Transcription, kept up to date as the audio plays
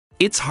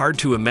It's hard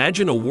to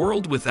imagine a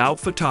world without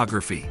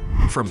photography.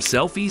 From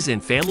selfies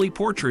and family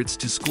portraits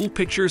to school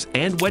pictures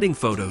and wedding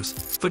photos,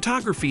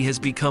 photography has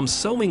become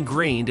so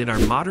ingrained in our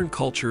modern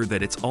culture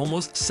that it's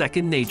almost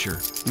second nature,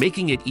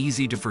 making it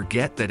easy to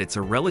forget that it's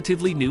a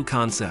relatively new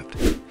concept.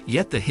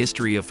 Yet the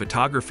history of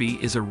photography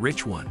is a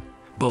rich one.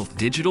 Both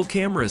digital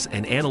cameras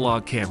and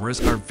analog cameras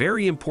are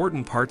very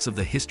important parts of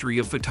the history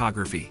of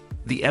photography.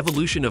 The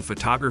evolution of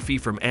photography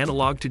from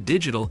analog to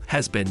digital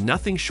has been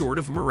nothing short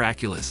of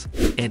miraculous,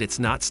 and it's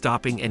not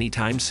stopping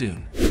anytime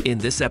soon. In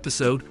this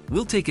episode,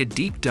 we'll take a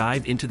deep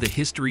dive into the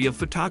history of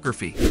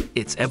photography,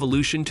 its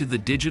evolution to the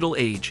digital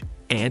age,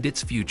 and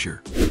its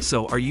future.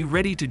 So are you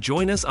ready to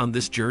join us on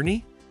this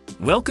journey?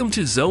 Welcome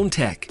to Zone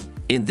Tech.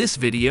 In this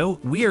video,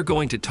 we are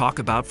going to talk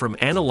about from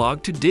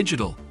analog to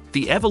digital,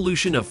 the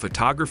evolution of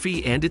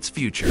photography and its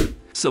future.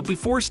 So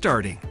before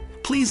starting,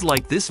 please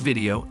like this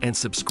video and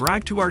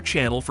subscribe to our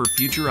channel for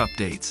future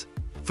updates.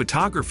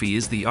 Photography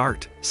is the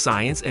art,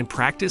 science, and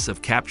practice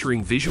of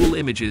capturing visual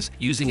images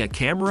using a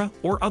camera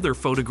or other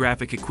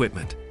photographic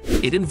equipment.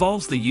 It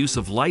involves the use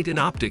of light and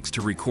optics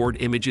to record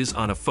images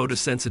on a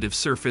photosensitive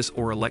surface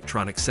or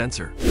electronic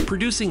sensor,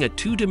 producing a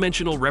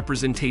two-dimensional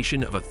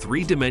representation of a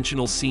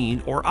three-dimensional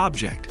scene or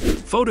object.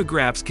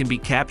 Photographs can be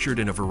captured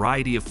in a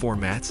variety of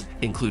formats,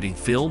 including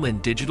film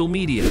and digital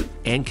media,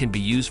 and can be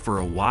used for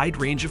a wide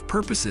range of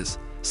purposes,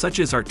 such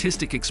as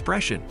artistic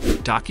expression,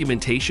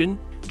 documentation,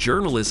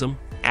 journalism,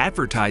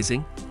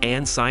 advertising,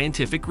 and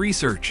scientific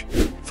research.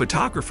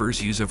 Photographers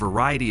use a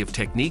variety of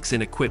techniques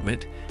and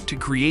equipment to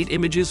create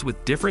images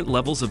with different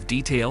levels of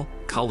detail,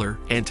 color,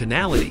 and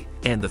tonality,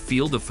 and the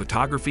field of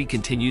photography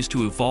continues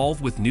to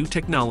evolve with new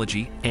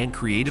technology and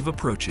creative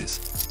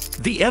approaches.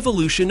 The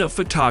evolution of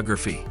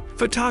photography.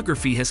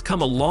 Photography has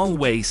come a long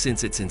way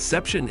since its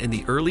inception in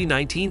the early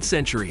 19th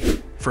century.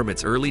 From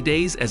its early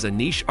days as a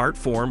niche art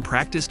form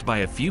practiced by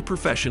a few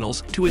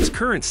professionals to its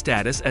current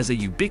status as a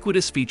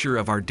ubiquitous feature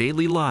of our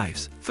daily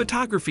lives,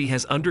 photography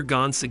has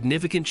undergone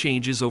significant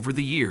changes over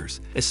the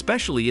years,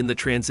 especially in the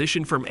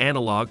transition from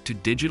analog to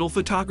digital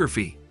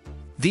photography.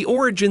 The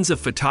origins of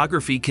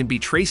photography can be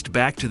traced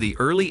back to the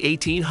early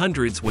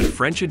 1800s when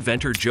French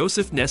inventor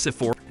Joseph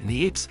Nicephore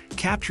Niepce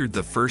captured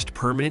the first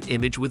permanent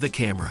image with a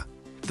camera.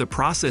 The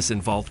process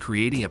involved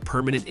creating a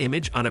permanent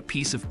image on a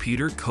piece of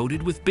pewter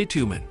coated with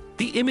bitumen.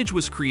 The image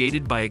was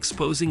created by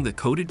exposing the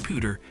coated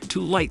pewter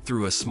to light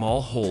through a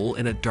small hole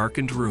in a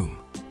darkened room.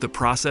 The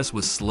process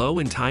was slow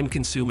and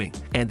time-consuming,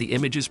 and the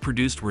images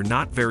produced were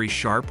not very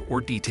sharp or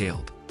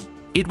detailed.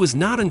 It was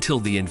not until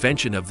the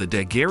invention of the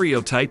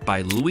daguerreotype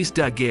by Louis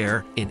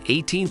Daguerre in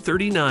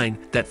 1839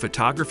 that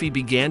photography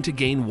began to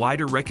gain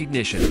wider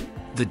recognition.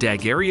 The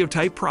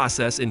daguerreotype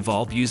process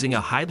involved using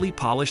a highly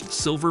polished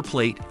silver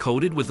plate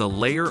coated with a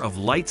layer of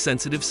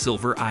light-sensitive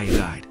silver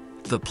iodide.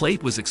 The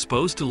plate was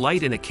exposed to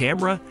light in a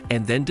camera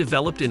and then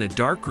developed in a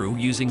darkroom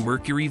using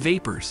mercury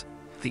vapors.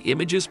 The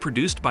images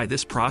produced by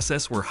this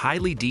process were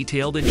highly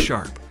detailed and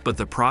sharp, but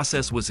the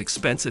process was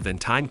expensive and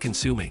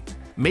time-consuming,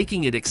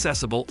 making it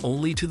accessible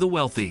only to the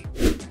wealthy.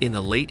 In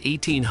the late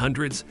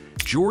 1800s,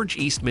 George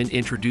Eastman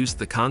introduced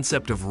the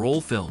concept of roll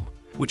film,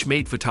 which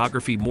made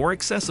photography more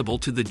accessible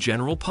to the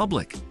general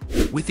public.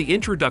 With the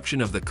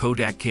introduction of the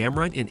Kodak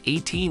camera in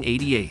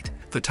 1888,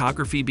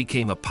 photography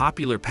became a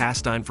popular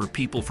pastime for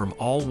people from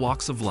all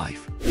walks of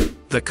life.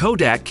 The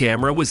Kodak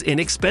camera was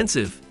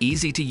inexpensive,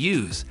 easy to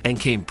use, and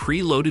came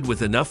preloaded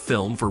with enough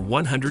film for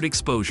 100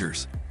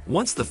 exposures.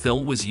 Once the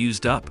film was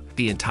used up,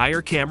 the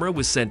entire camera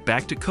was sent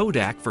back to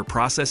Kodak for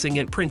processing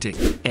and printing,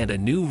 and a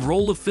new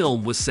roll of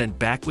film was sent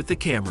back with the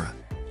camera.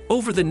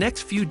 Over the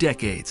next few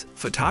decades,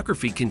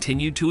 photography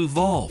continued to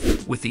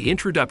evolve with the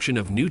introduction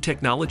of new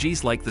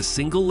technologies like the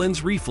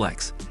single-lens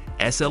reflex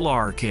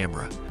 (SLR)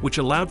 camera, which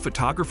allowed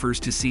photographers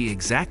to see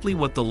exactly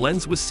what the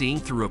lens was seeing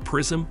through a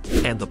prism,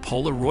 and the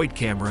Polaroid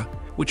camera,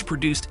 which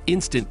produced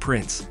instant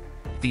prints.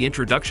 The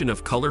introduction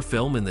of color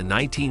film in the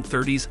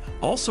 1930s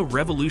also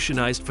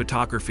revolutionized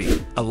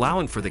photography,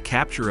 allowing for the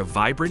capture of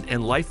vibrant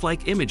and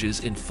lifelike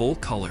images in full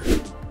color.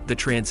 The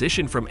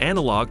transition from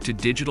analog to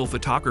digital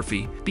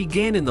photography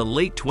began in the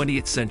late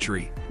 20th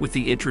century with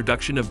the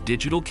introduction of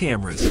digital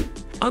cameras.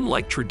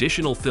 Unlike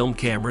traditional film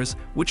cameras,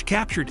 which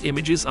captured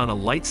images on a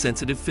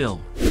light-sensitive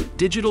film,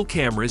 digital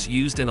cameras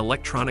used an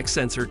electronic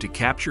sensor to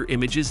capture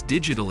images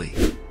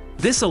digitally.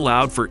 This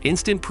allowed for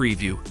instant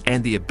preview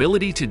and the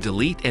ability to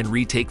delete and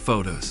retake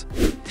photos.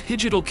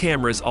 Digital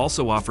cameras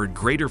also offered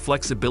greater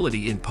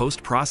flexibility in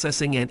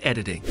post-processing and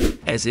editing,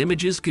 as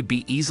images could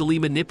be easily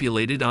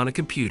manipulated on a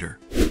computer.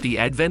 The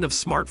advent of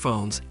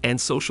smartphones and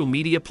social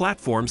media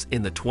platforms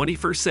in the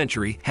 21st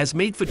century has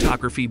made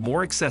photography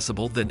more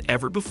accessible than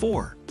ever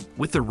before.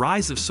 With the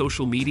rise of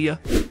social media,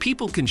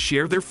 people can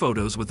share their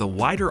photos with a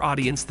wider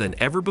audience than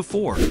ever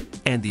before,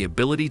 and the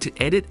ability to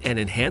edit and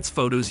enhance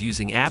photos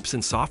using apps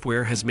and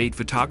software has made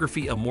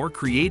photography a more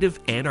creative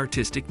and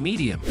artistic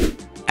medium.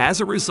 As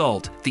a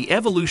result, the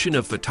evolution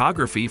of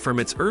photography from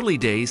its early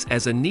days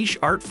as a niche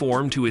art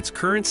form to its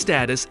current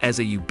status as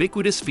a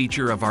ubiquitous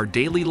feature of our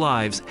daily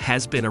lives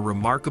has been a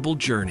remarkable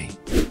journey.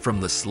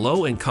 From the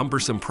slow and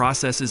cumbersome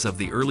processes of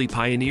the early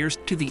pioneers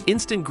to the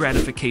instant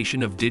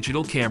gratification of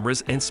digital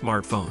cameras and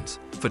smartphones,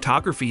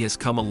 photography has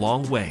come a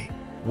long way.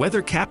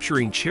 Whether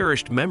capturing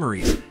cherished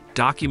memories,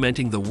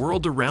 documenting the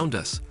world around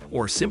us,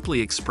 or simply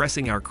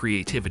expressing our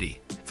creativity,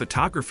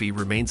 photography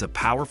remains a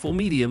powerful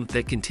medium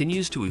that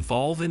continues to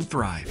evolve and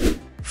thrive.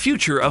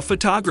 Future of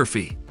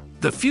photography.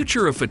 The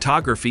future of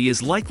photography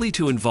is likely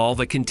to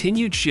involve a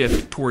continued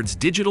shift towards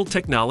digital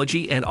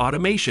technology and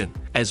automation,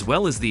 as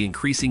well as the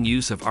increasing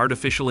use of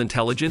artificial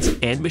intelligence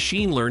and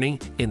machine learning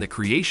in the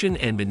creation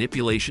and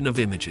manipulation of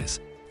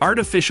images.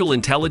 Artificial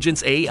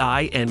intelligence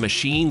 (AI) and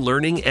machine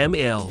learning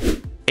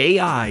 (ML).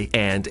 AI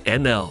and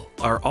ML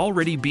are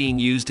already being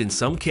used in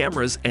some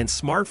cameras and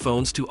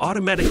smartphones to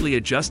automatically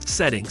adjust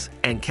settings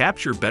and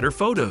capture better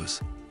photos.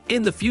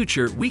 In the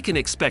future, we can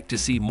expect to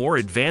see more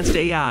advanced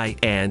AI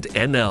and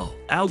ML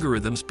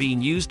algorithms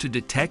being used to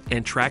detect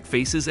and track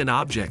faces and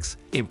objects,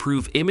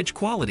 improve image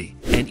quality,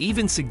 and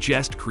even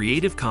suggest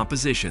creative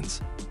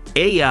compositions.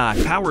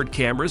 AI-powered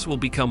cameras will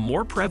become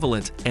more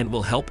prevalent and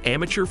will help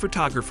amateur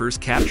photographers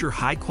capture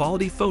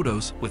high-quality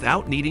photos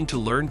without needing to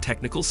learn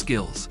technical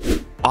skills.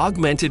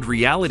 Augmented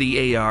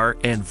reality (AR)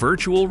 and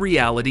virtual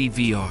reality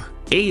 (VR).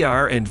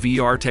 AR and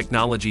VR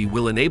technology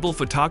will enable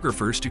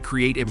photographers to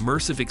create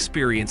immersive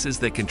experiences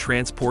that can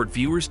transport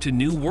viewers to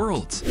new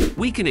worlds.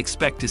 We can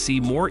expect to see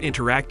more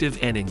interactive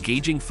and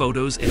engaging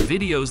photos and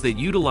videos that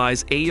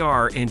utilize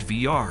AR and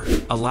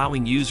VR,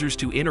 allowing users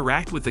to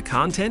interact with the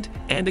content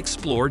and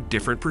explore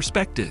different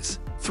perspectives.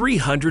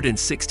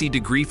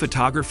 360-degree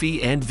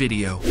photography and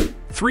video.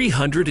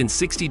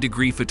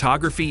 360-degree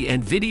photography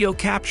and video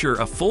capture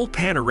a full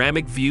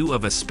panoramic view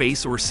of a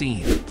space or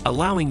scene,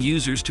 allowing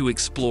users to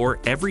explore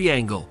every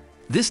angle.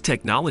 This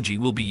technology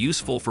will be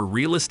useful for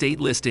real estate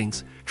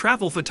listings,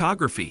 travel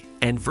photography,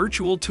 and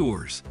virtual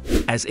tours.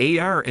 As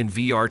AR and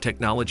VR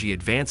technology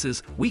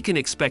advances, we can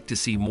expect to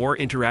see more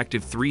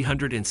interactive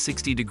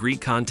 360-degree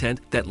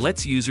content that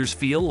lets users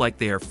feel like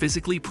they are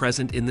physically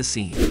present in the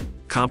scene.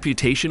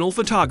 Computational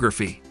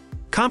photography.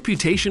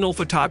 Computational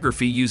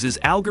photography uses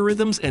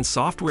algorithms and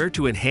software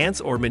to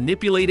enhance or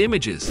manipulate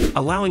images,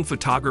 allowing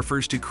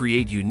photographers to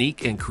create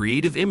unique and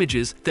creative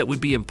images that would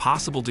be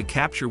impossible to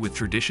capture with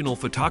traditional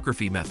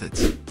photography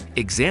methods.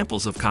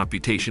 Examples of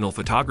computational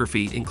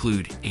photography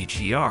include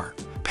HDR,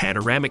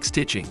 panoramic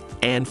stitching,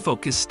 and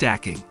focus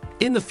stacking.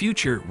 In the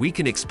future, we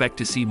can expect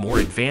to see more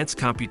advanced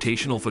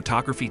computational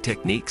photography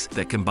techniques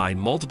that combine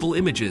multiple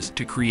images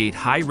to create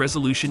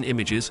high-resolution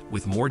images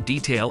with more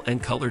detail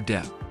and color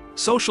depth.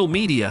 Social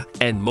media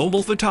and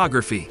mobile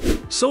photography.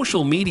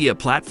 Social media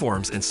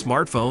platforms and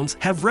smartphones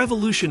have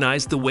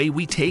revolutionized the way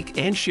we take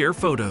and share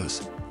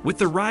photos. With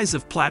the rise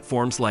of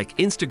platforms like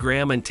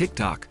Instagram and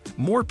TikTok,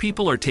 more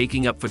people are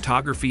taking up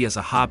photography as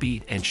a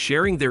hobby and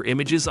sharing their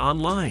images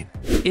online.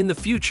 In the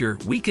future,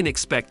 we can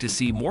expect to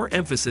see more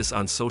emphasis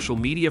on social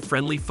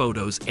media-friendly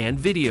photos and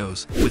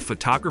videos, with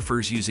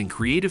photographers using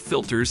creative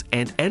filters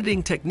and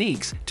editing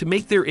techniques to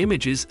make their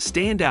images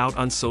stand out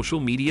on social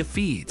media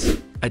feeds.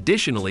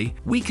 Additionally,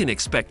 we can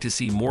expect to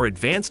see more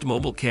advanced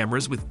mobile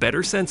cameras with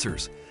better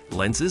sensors,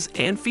 lenses,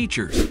 and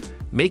features,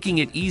 making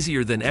it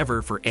easier than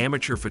ever for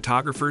amateur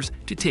photographers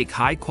to take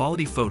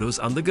high-quality photos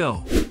on the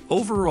go.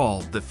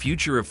 Overall, the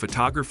future of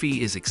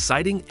photography is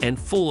exciting and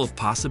full of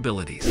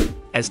possibilities.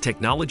 As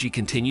technology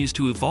continues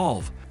to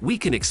evolve, we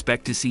can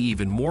expect to see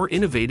even more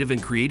innovative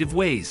and creative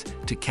ways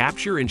to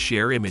capture and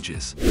share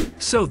images.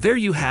 So there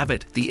you have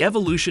it, the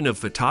evolution of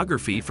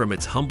photography from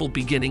its humble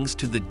beginnings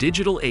to the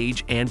digital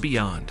age and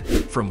beyond.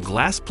 From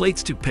glass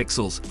plates to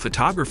pixels,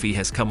 photography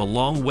has come a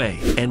long way,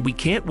 and we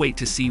can't wait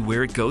to see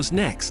where it goes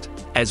next.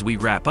 As we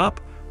wrap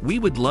up, we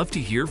would love to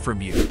hear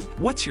from you.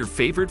 What's your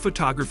favorite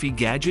photography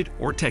gadget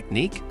or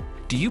technique?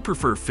 Do you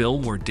prefer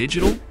film or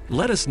digital?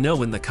 Let us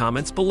know in the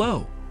comments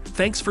below.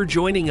 Thanks for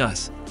joining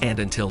us, and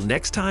until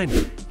next time,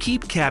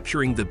 keep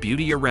capturing the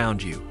beauty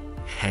around you.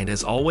 And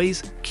as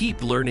always,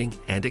 keep learning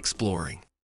and exploring.